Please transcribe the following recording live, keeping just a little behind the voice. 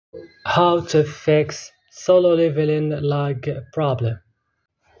How to fix solo leveling lag problem.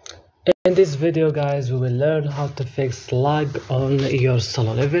 In this video guys, we will learn how to fix lag on your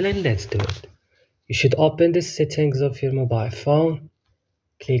solo leveling. Let's do it. You should open the settings of your mobile phone,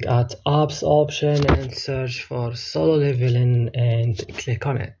 click at apps option and search for solo leveling and click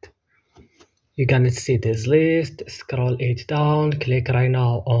on it. You're gonna see this list, scroll it down, click right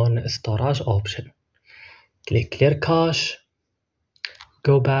now on storage option. Click clear cache,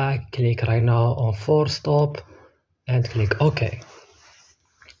 go back, click right now on force stop and click OK.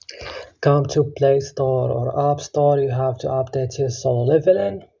 Come to Play Store or App Store, you have to update your solo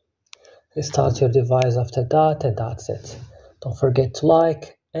leveling. Restart your device after that and that's it. Don't forget to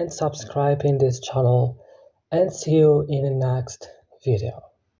like and subscribe in this channel and see you in the next video.